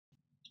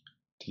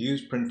To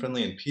use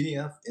PrintFriendly in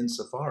PDF in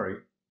Safari,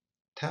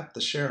 tap the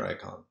share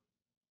icon.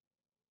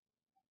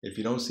 If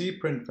you don't see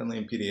PrintFriendly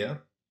in PDF,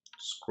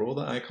 scroll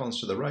the icons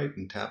to the right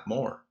and tap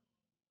More.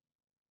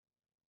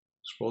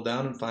 Scroll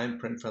down and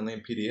find PrintFriendly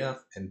in PDF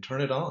and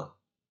turn it on.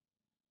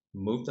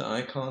 Move the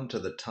icon to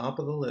the top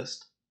of the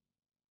list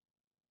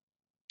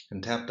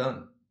and tap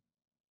Done.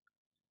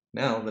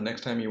 Now, the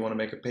next time you want to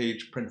make a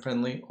page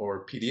print-friendly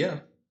or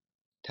PDF,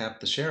 tap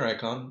the share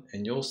icon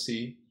and you'll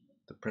see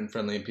the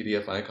print-friendly and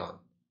PDF icon.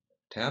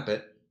 Tap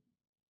it.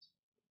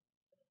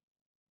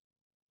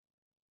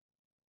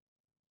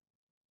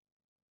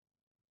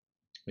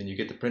 And you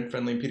get the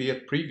print-friendly and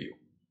PDF preview.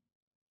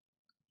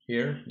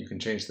 Here, you can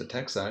change the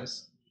text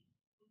size.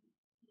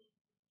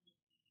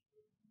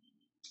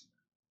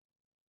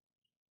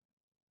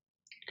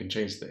 You can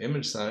change the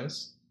image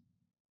size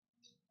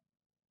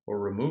or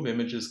remove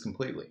images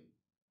completely.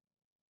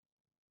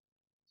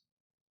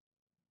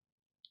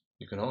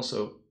 You can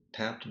also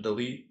tap to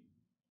delete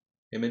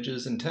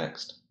images and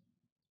text.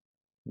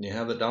 When you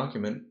have the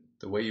document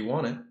the way you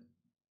want it,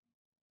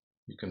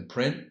 you can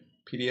print,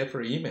 PDF,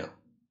 or email.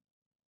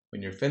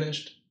 When you're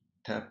finished,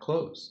 tap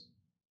Close.